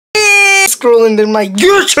scrolling down my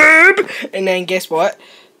YouTube, and then guess what?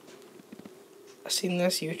 I seen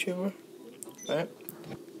this YouTuber, right?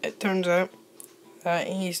 It turns out that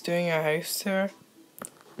he's doing a house tour.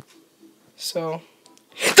 So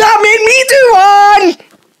that made me do one!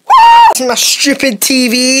 This is my stupid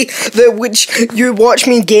TV that which you watch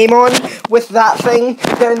me game on with that thing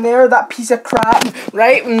down there, that piece of crap,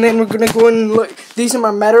 right? And then we're gonna go and look. These are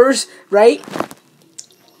my mirrors, right?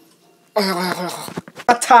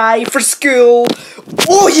 A tie for school.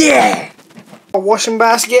 Oh yeah! A washing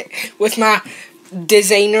basket with my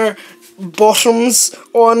designer bottoms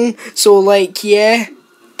on. So like yeah.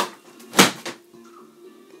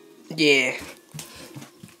 Yeah.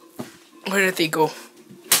 Where did they go?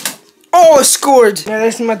 Oh, I scored! Now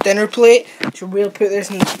this is my dinner plate. So we'll put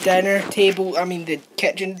this on the dinner table, I mean the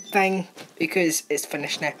kitchen thing, because it's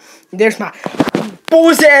finished now. And there's my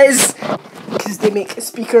Boses! Because they make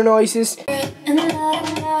speaker noises.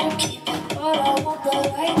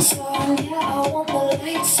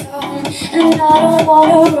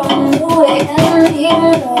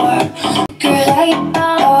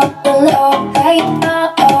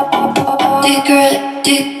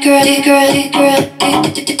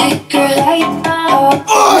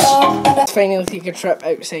 Let's finally take a trip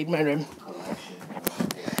outside my room.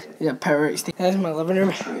 Yeah, power extension. That's my living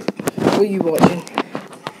room. What are you watching?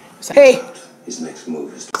 Hey! His next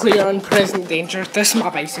move is clear and present danger. This is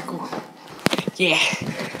my bicycle. Yeah.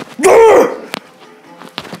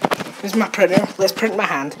 This is my printer. Let's print my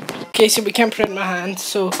hand. Okay, so we can't print my hand,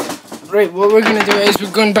 so right, what we're gonna do is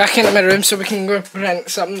we're going back into my room so we can go print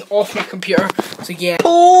something off my computer. So yeah.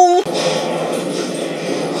 Oh!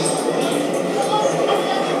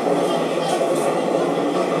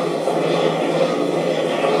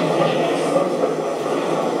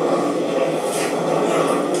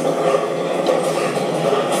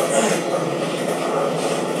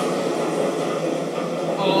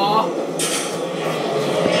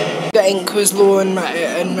 The ink was low in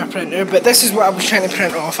my printer, but this is what I was trying to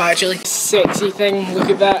print off actually. Sexy thing, look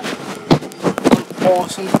at that. I'm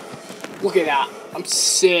awesome. Look at that. I'm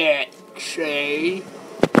sexy.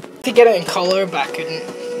 To get it in colour, but I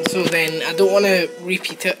couldn't. So then I don't want to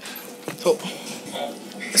repeat it. So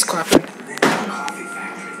it's clapping.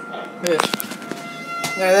 Good.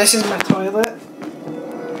 Now this is my toilet.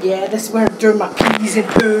 Yeah, this is where I do my pees and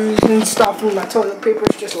poos and stuff, and my toilet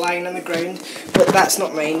paper's just lying on the ground. But that's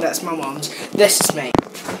not mine, that's my mum's. This is mine.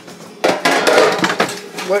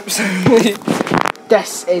 Whoops.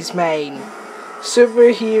 This is mine.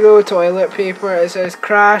 Superhero toilet paper. It says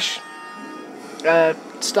Crash.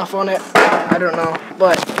 Stuff on it. I don't know.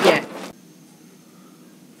 But, yeah.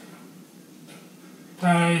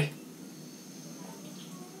 Hi.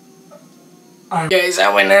 Guys, I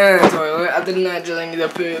went in the toilet. I didn't actually need to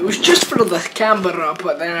poo. It was just for the camera,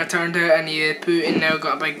 but then I turned out I needed poo, and now I've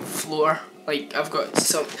got a big floor. Like I've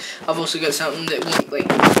also got something that won't like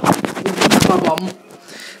my bum.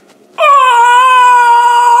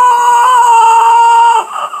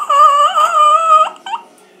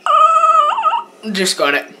 Just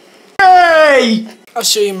got it. Hey! I'll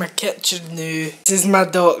show you my kitchen now. This is my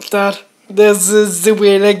doctor. This is the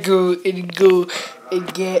way I go and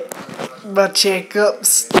get my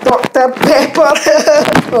checkups. Dr. Pepper!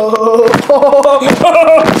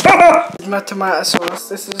 This is my tomato sauce.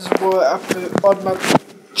 This is what I put on my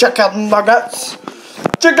chicken nuggets.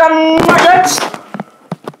 Chicken nuggets!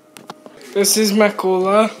 This is my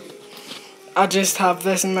cola. I just have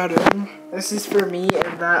this in my room. This is for me,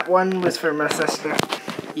 and that one was for my sister.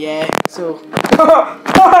 Yeah, so. Oh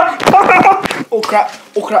crap!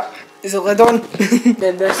 Oh crap! Is the lid on?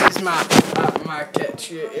 Then this is my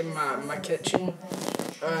kitchen,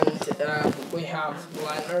 and we have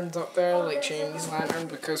lanterns up there, like Chinese lantern,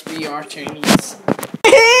 because we are Chinese.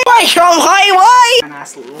 And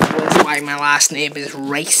that's why my last name is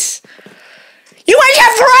Rice. You want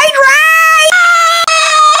some fried rice?